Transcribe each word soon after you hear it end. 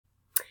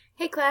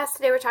Hey class,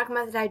 today we're talking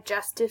about the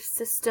digestive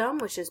system,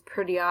 which is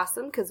pretty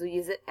awesome because we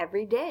use it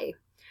every day.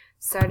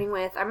 Starting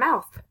with our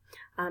mouth.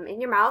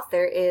 In your mouth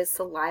there is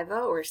saliva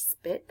or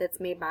spit that's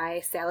made by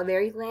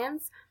salivary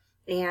glands,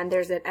 and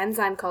there's an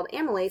enzyme called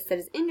amylase that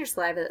is in your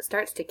saliva that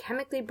starts to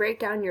chemically break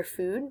down your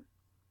food.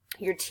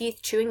 Your teeth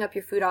chewing up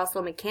your food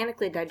also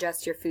mechanically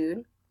digest your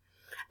food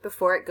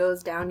before it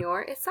goes down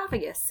your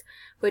esophagus,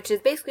 which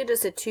is basically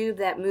just a tube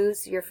that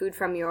moves your food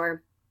from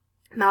your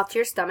mouth to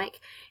your stomach,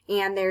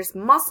 and there's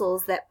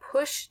muscles that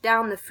push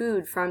down the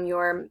food from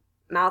your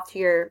mouth to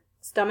your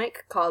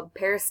stomach called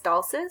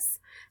peristalsis.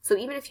 So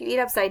even if you eat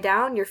upside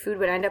down, your food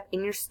would end up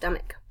in your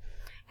stomach.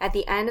 At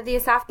the end of the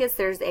esophagus,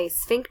 there's a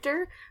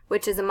sphincter,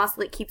 which is a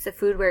muscle that keeps the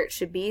food where it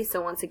should be,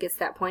 so once it gets to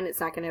that point, it's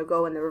not going to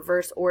go in the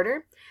reverse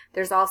order.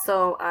 There's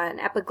also an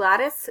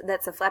epiglottis,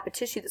 that's a flap of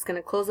tissue that's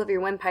going to close over your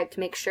windpipe to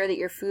make sure that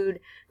your food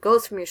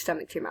goes from your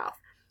stomach to your mouth.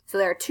 So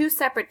there are two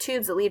separate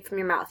tubes that lead from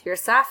your mouth. Your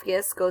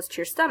esophagus goes to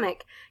your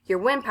stomach. Your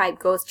windpipe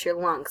goes to your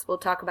lungs. We'll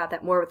talk about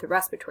that more with the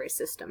respiratory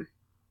system.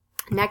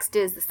 Next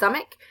is the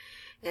stomach,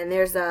 and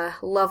there's a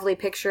lovely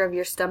picture of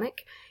your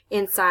stomach.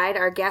 Inside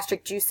are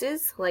gastric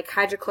juices like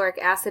hydrochloric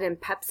acid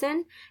and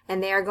pepsin,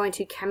 and they are going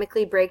to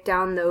chemically break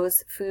down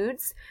those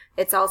foods.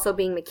 It's also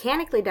being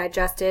mechanically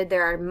digested.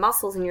 There are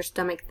muscles in your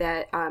stomach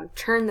that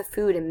churn the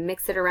food and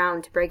mix it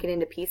around to break it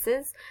into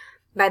pieces.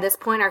 By this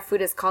point, our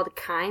food is called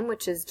chyme,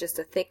 which is just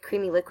a thick,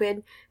 creamy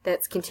liquid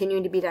that's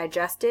continuing to be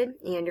digested,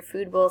 and your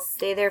food will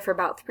stay there for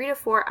about 3 to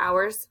 4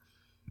 hours.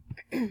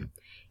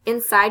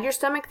 Inside your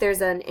stomach, there's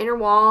an inner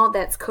wall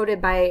that's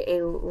coated by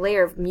a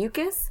layer of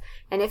mucus,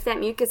 and if that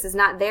mucus is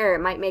not there,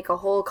 it might make a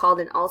hole called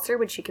an ulcer,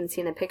 which you can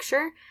see in the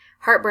picture.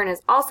 Heartburn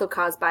is also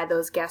caused by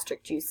those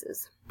gastric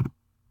juices.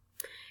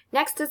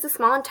 Next is the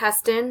small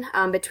intestine.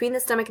 Between the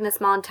stomach and the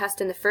small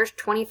intestine, the first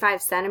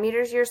 25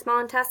 centimeters of your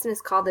small intestine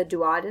is called the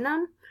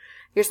duodenum.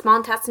 Your small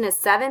intestine is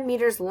 7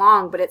 meters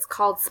long, but it's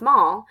called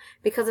small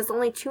because it's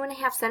only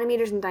 2.5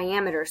 centimeters in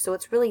diameter, so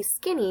it's really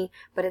skinny,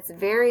 but it's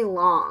very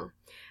long.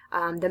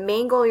 The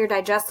main goal you're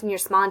digesting your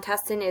small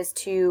intestine is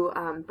to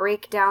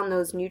break down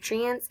those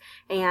nutrients,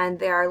 and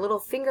there are little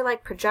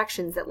finger-like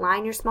projections that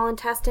line your small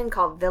intestine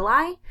called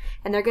villi,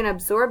 and they're going to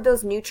absorb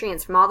those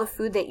nutrients from all the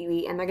food that you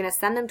eat, and they're going to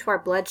send them to our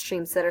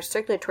bloodstream so that our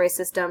circulatory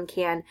system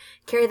can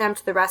carry them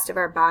to the rest of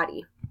our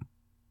body.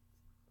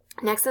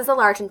 Next is the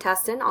large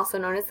intestine, also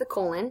known as the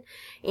colon,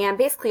 and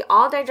basically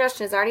all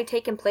digestion has already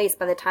taken place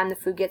by the time the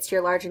food gets to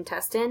your large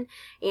intestine,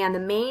 and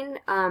the main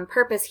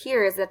purpose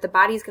here is that the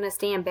body is going to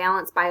stay in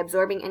balance by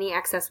absorbing any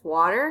excess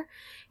water.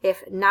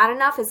 If not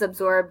enough is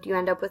absorbed, you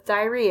end up with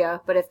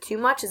diarrhea, but if too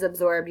much is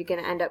absorbed, you're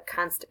going to end up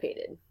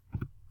constipated.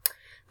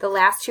 The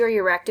last two are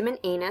your rectum and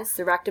anus.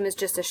 The rectum is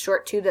just a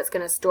short tube that's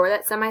going to store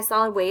that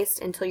semi-solid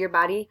waste until your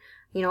body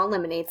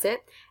eliminates it.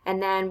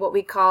 And then what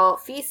we call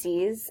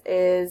feces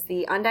is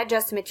the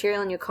undigested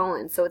material in your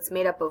colon. So it's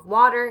made up of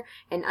water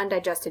and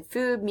undigested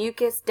food,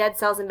 mucus, dead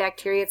cells, and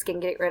bacteria. It's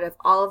going to get rid of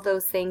all of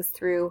those things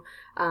through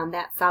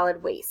that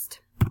solid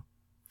waste.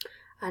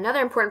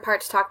 Another important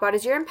part to talk about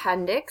is your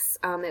appendix.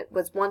 It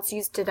was once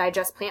used to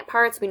digest plant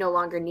parts. We no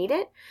longer need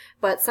it.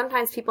 But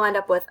sometimes people end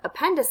up with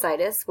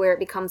appendicitis where it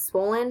becomes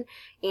swollen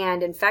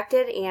and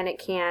infected, and it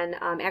can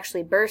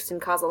actually burst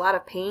and cause a lot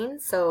of pain.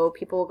 So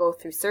people will go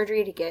through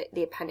surgery to get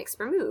the appendix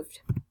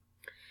removed.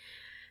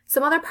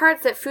 Some other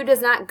parts that food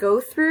does not go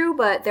through,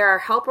 but there are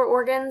helper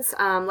organs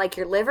like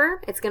your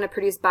liver. It's going to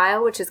produce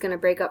bile, which is going to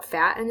break up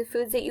fat in the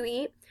foods that you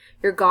eat.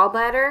 Your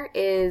gallbladder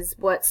is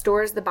what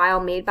stores the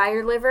bile made by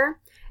your liver,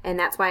 and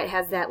that's why it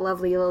has that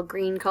lovely little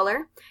green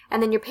color.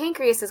 And then your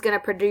pancreas is going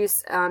to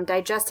produce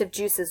digestive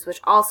juices, which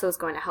also is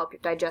going to help you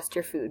digest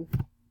your food.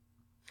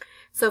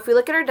 So if we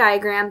look at our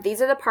diagram,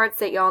 these are the parts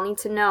that y'all need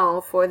to know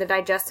for the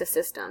digestive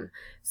system.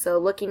 So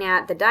looking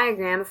at the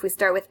diagram, if we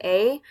start with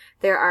A,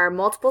 there are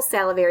multiple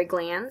salivary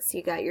glands.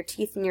 You got your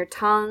teeth and your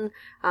tongue.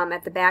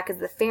 At the back is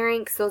the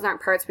pharynx. Those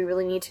aren't parts we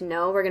really need to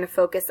know. We're going to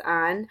focus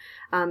on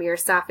your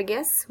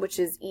esophagus, which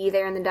is E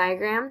there in the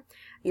diagram,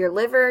 your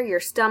liver, your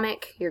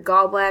stomach, your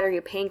gallbladder,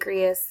 your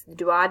pancreas, the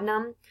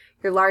duodenum,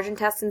 your large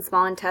intestine,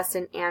 small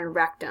intestine, and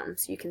rectum.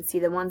 So you can see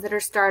the ones that are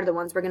starred, the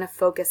ones we're going to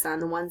focus on,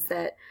 the ones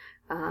that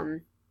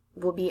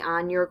will be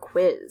on your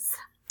quiz.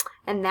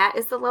 And that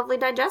is the lovely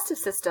digestive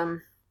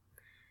system.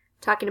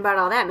 Talking about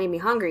all that made me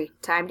hungry.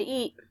 Time to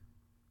eat.